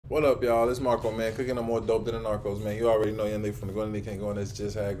What up, y'all? It's Marco, man. Cooking up more dope than the Narcos, man. You already know. Young nigga from the Golden Nigga can't go, and that's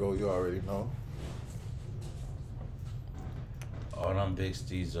just how it go. You already know. All them big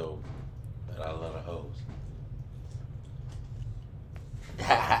steez over, but I love the hoes.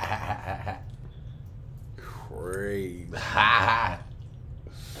 Crazy.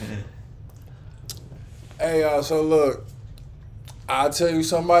 Hey, y'all. So look, I'll tell you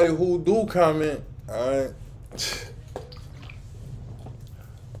somebody who do comment. All right.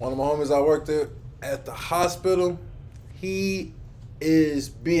 One of my homies I worked at the hospital, he is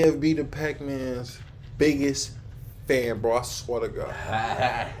Bfb Da Packman's biggest fan, bro. I swear to God.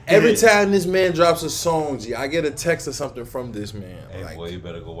 Every time this man drops a song, G, I get a text or something from this man. Hey, like, boy, you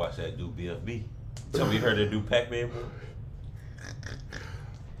better go watch that dude BFB. Tell me you heard that dude Pac-Man, bro?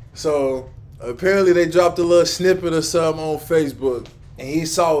 So, apparently they dropped a little snippet or something on Facebook, and he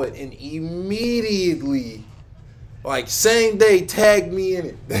saw it, and immediately, like, same day, tagged me in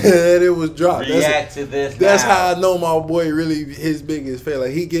it. That it was dropped. React to this. That's how I know my boy really his biggest fan. Like,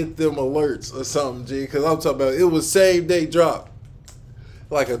 he get them alerts or something, G. Because I'm talking about it was same day drop.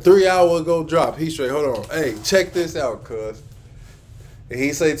 Like a 3 hour ago drop. He straight, hold on. Hey, check this out, cuz. And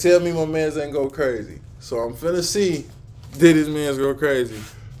he say, tell me my mans ain't go crazy. So I'm finna see, did his mans go crazy?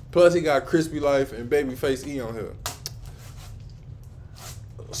 Plus, he got KrispyLife and BabyFxce on here.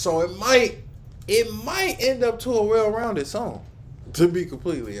 So it might end up to a well-rounded song, to be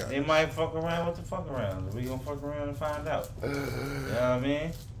completely honest. They might fuck around with the fuck around. We gonna fuck around and find out. You know what I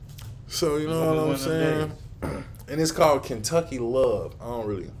mean? So you know what I'm saying? And it's called Kentucky Love. I don't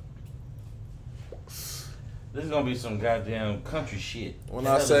really. This is gonna be some goddamn country shit. When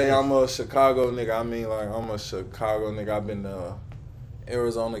I say I'm a Chicago nigga, I mean like I'm a Chicago nigga. I've been to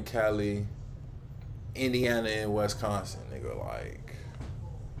Arizona, Cali, Indiana, and Wisconsin, nigga. Like.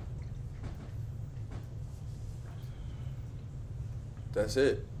 That's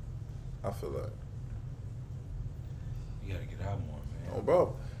it. I feel like. You gotta get out more, man. Oh,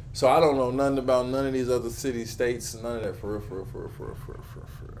 bro. So I don't know nothing about none of these other cities, states, none of that for real.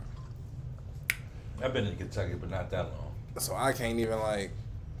 I've been in Kentucky, but not that long. So I can't even like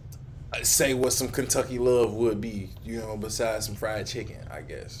say what some Kentucky love would be, you know, besides some fried chicken, I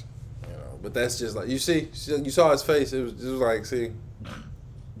guess. You know, but that's just like you saw his face. It was like, see.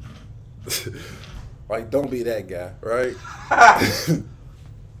 Like, don't be that guy, right?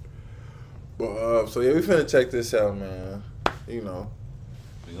 But so yeah, we finna check this out, man. You know,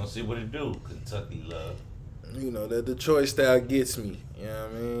 we gonna see what it do. Kentucky Love. You know that Detroit style gets me. You know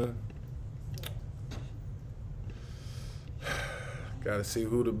what I mean? Gotta see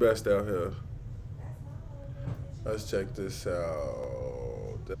who the best out here. Let's check this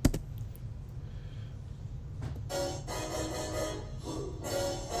out.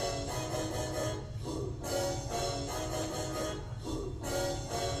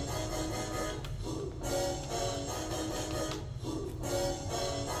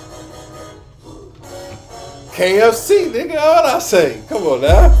 KFC, nigga, what I say? Come on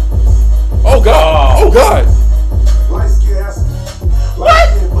now. Oh God, oh God. Light skin ass. What?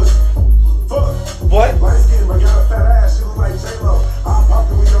 Light skin, but got a fat ass. She look like J-Lo. I'm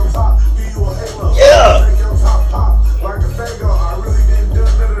popping with your top. Give you a halo. Yeah. Make your top pop like a Fago. I really didn't do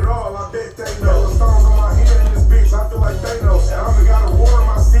none at all. I bet they know. The stones on my hand in this bitch. I feel like Thanos. And I got a war in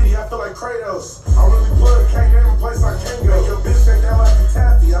my city. I feel like Kratos. I'm really blood. Can't name a place I can't go. Make your bitch shake that like a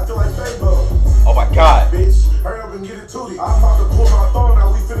taffy. I feel like Fabo. Oh my God. Bitch, hurry up and get it to me. I'm about to pull my phone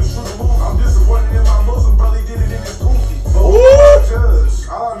out. We finna shoot a movie. I'm disappointed in my Muslim brother. He did it in his goofy. But who am I to judge?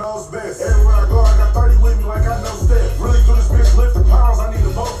 All I know is best. Everywhere I go, I got 30 with me like I know Steph. Really do this bitch lift the pounds. I need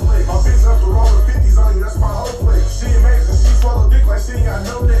a boat flex. My bitch have to roll the 50s on you. That's my whole flex. She amazing. She swallow dick like she ain't got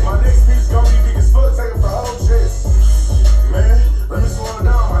no neck. My next piece gonna be big as fuck. Take it for whole chest. Man, let me slow it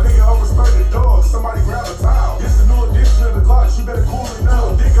down. My nigga overspray the dog. Somebody grab a towel. This the new edition of the Glock. You better cool it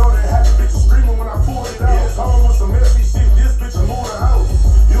now. Dick on it. Had the bitch screaming when I pulled it out. It's home with some messy shit. This bitch a move the house.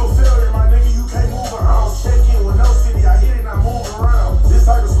 You a failure, my nigga. You can't move a house. Check in with no city. I hit it, not move around. This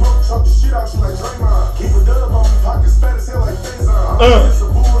type of smoke choke the shit out you like Draymond. Keep a dub on me. Pockets fat as hell like Faison. I'm just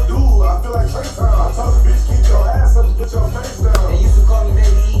a boo dude. I feel like Trey Time. I told the bitch keep your ass up and put your face down. They used to call me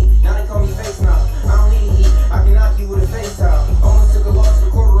Baby E. Now they call me Face Now. I don't need heat. I can knock you with a face towel. Almost took a loss to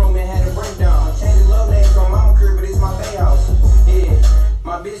the courtroom and had a breakdown. I'm changing love names on mama crib, but it's my bay house. Yeah,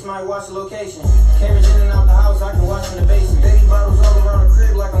 my bitch might watch the location. Cameras in and out the house, I can watch in the basement. Baby bottles all around the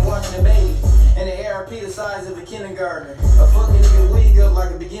crib like I'm watching a baby. And the ARP the size of a kindergartner. A fucking nigga wig up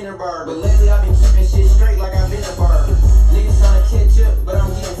like a beginner bar. But lately I've been keeping shit straight like I've been a barber. Niggas trying to catch up, but I'm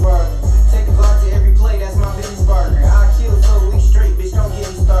getting farther. Take a block to every play, that's my business partner. I kill for a week straight, bitch, don't get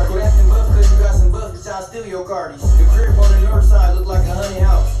me started. Quit acting buff cause you got some buff, bitch, I'll steal your cardies. The crib on the north side look like a honey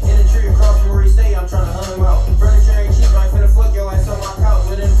house.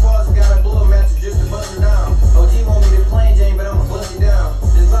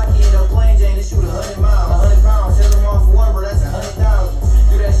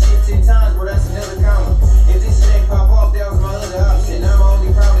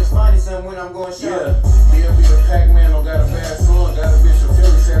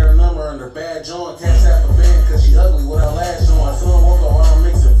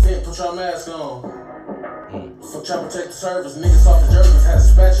 mask on. For try to protect the service, niggas off the jerkins. Had a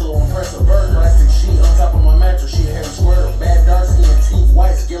spatula on press a bird. Plastic sheet on top of my mattress. She a heavy squirrel. Bad dark skin, teeth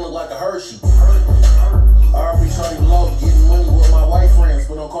white, skin look like a Hershey. R.P. Shorty low, getting money with my white friends,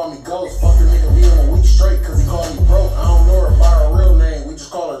 but don't call me Ghost. Fuck the nigga be him a week straight, cause he called me broke. I don't know her by her real name, we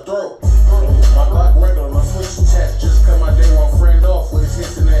just call her Throat. My Glock regular, my switch attached. Just cut my day one friend off with his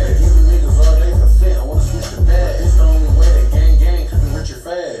hits and ass. Giving niggas all day for fit, I wanna switch the bag. It's the only way that gang could be rich or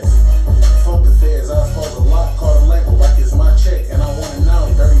fast. Fuck the feds, I was supposed to lock, call the label like it's my check, and I want it now.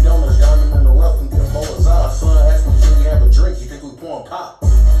 Dirty donuts, got him in the rough and get a bowl of out. My son asked me, can we have a drink? He think we pouring pop.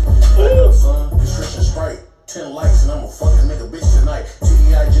 Wake up, son, nutrition Sprite. 10 likes and I'ma fuck a nigga bitch tonight.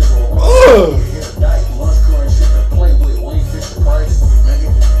 TDI just on hit a dike. Lunch crew and shit to play with. We ain't fish the price. Nigga,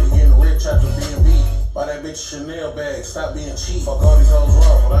 we getting rich out the BnB. Buy that bitch Chanel bag. Stop being cheap. Fuck all these hoes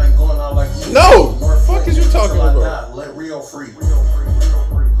raw, but I ain't going out like you. No! What the fuck is you talking about? Let Rio free.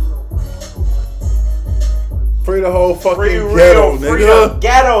 Free the whole fucking Free ghetto, Rio, nigga. free the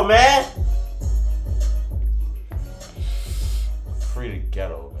ghetto, man. Free the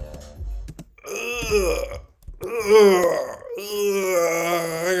ghetto, man.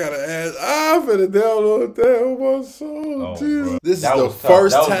 I gotta ask. I'm finna download that on my soul. Oh, This is that the was tough.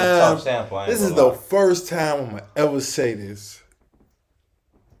 first That was a time. tough sample, I ain't This is gonna the lie. first time I'm gonna ever say this.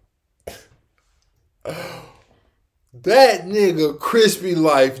 That nigga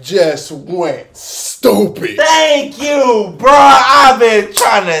KrispyLife just went stupid. Thank you, bro. I've been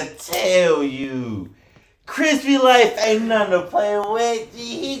trying to tell you. KrispyLife ain't nothing to play with.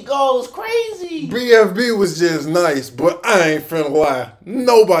 He goes crazy. BFB was just nice, but I ain't finna lie.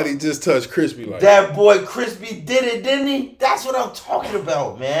 Nobody just touched KrispyLife. That boy Crispy did it, didn't he? That's what I'm talking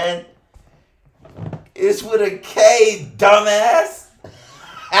about, man. It's with a K, dumbass.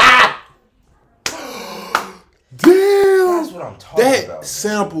 Ah! Damn. That's what I'm talking That about.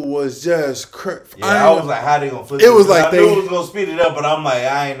 sample was just crazy. Yeah, I was like, how they gonna flip It was this? like I knew it was gonna speed it up, but I'm like,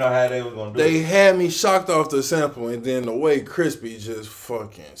 I ain't know how they was gonna do They it. had me shocked off the sample, and then the way Crispy just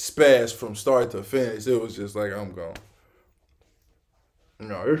fucking spazzed from start to finish, it was just like, I'm gone.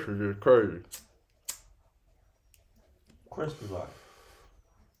 No, this is just crazy. Crispy Life.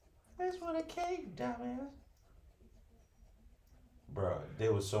 That's what a K, dumbass. Bro,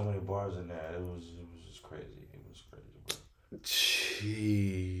 there was so many bars in there. It was just crazy. It was crazy, bro.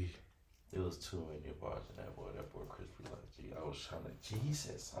 Gee. There was too many bars in that boy. That boy Crispy Life. Gee, I was trying to.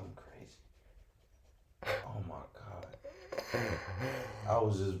 Jesus, I'm crazy. Oh my god. I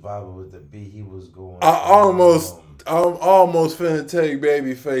was just vibing with the beat he was going. I'm almost finna take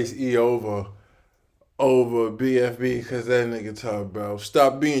Babyface E over BFB because that nigga talk about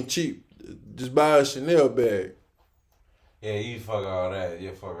stop being cheap. Just buy a Chanel bag. Yeah, you fuck all that. You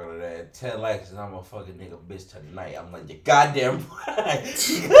fuck all that. 10 likes and I'm a fucking nigga bitch tonight. I'm like, you're goddamn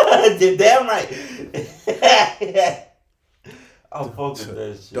right. You're damn right. I'm fucking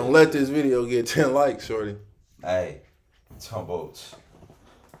that shit. Don't let this video get 10 likes, shorty. Hey, Tumboat.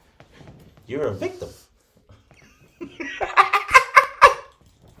 You're a victim.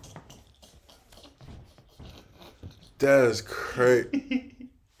 That's crazy.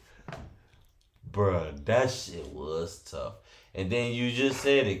 Bruh, that shit was tough. And then you just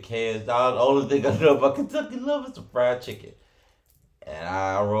said it, Kaz. The only thing I know about Kentucky Love is the fried chicken. And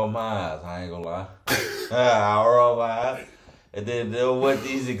I roll my eyes, I ain't gonna lie. I roll my eyes. And then what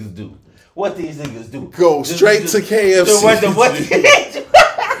these niggas do? What these niggas do? Go straight to KFC. What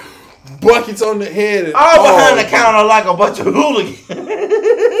Buckets on the head. And all behind the counter like a bunch of hooligans.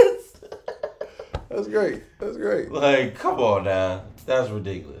 That's great. That's great. Like, come on now. That's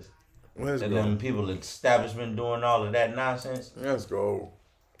ridiculous. Let's And go. then people establishment doing all of that nonsense. Let's go.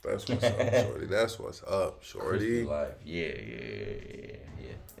 That's what's up, shorty. That's what's up, shorty. Crispy Life. Yeah.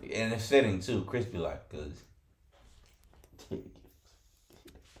 And it's fitting too, Crispy Life, cause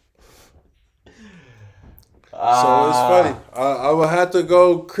So it's funny. I would have to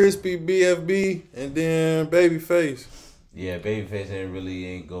go Crispy BFB and then Babyface. yeah, Babyface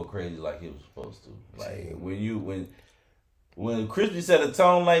ain't go crazy like he was supposed to. Like when Crispy set a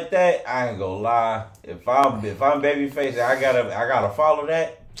tone like that, I ain't gonna lie. If I'm Babyface and I gotta follow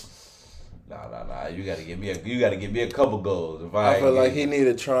that. Nah. You gotta give me a couple goals. If I feel like he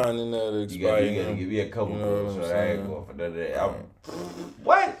needed trying in there to you explain gotta give me a couple goals. what I'm So I ain't saying? going for none of that.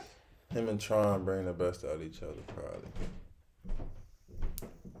 What? Him and Tron bring the best out of each other, probably.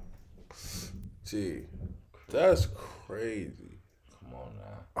 Gee, that's crazy. Come on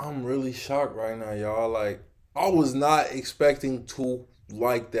now. I'm really shocked right now, y'all. Like, I was not expecting to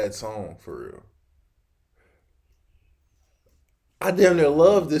like that song, for real. I damn near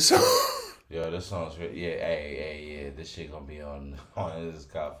love this song. Yo, this song's yeah, yeah, this shit gonna be on this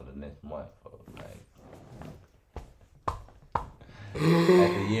card for the next month. Like,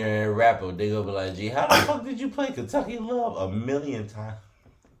 at the year-end rapper, they gonna be like, "Gee, how the fuck did you play Kentucky Love 1,000,000 times?"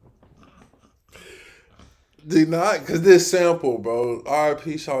 Did not, cause this sample, bro.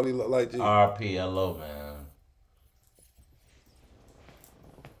 R.I.P. Shawty look like G. R.P. Hello, man.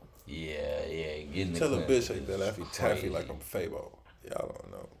 Yeah, getting Tell the a bitch like that, Laffy Taffy like I'm Fabo. Y'all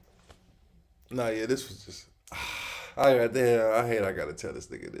don't know. Nah, yeah, this was just. I hate I gotta tell this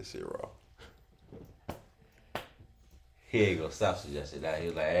nigga this shit raw. He ain't gonna stop suggesting that. He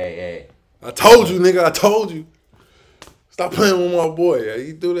was like, hey. I told you, nigga. I told you. Stop playing with my boy. Yeah,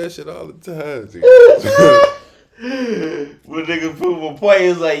 he do that shit all the time. When nigga prove a point,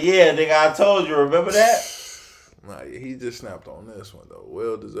 he's like, yeah, nigga, I told you. Remember that? Nah, yeah, he just snapped on this one, though.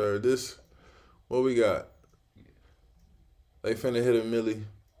 Well deserved. This, what we got? They finna hit a milli.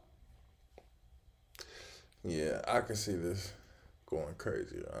 Yeah, I can see this going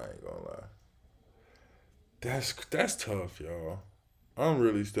crazy. I ain't gonna lie. That's tough, y'all. I'm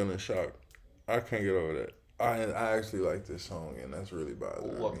really still in shock. I can't get over that. I actually like this song, and that's really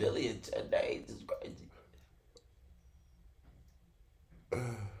bothering me. 1 million 10 days is crazy.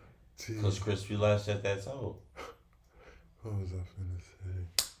 Because KrispyLife set that tone. What was I finna say?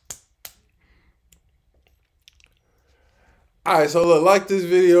 Alright, so look, like this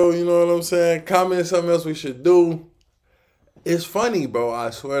video, you know what I'm saying? Comment something else we should do. It's funny, bro. I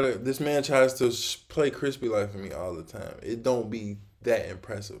swear to this man tries to play KrispyLife for me all the time. It don't be that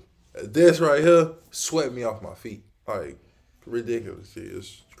impressive. This right here swept me off my feet. Like, ridiculous.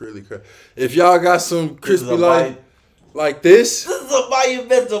 It's really crazy. If y'all got some KrispyLife like this. This is a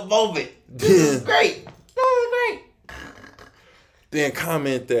monumental moment. This is great. This is great. Then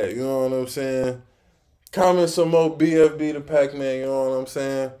comment that, you know what I'm saying? Comment some more Bfb Da Packman, you know what I'm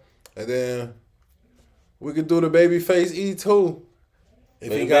saying? And then we could do the BabyFxce E2.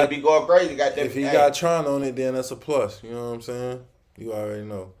 If he got be going crazy, if he got Tron on it, then that's a plus. You know what I'm saying? You already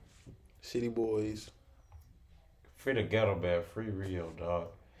know. City boys. Free the ghetto bad, free Rio, dog.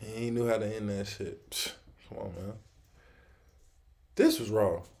 He knew how to end that shit. Come on, man. This was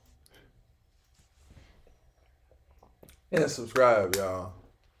raw. And subscribe, y'all.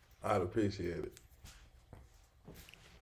 I'd appreciate it.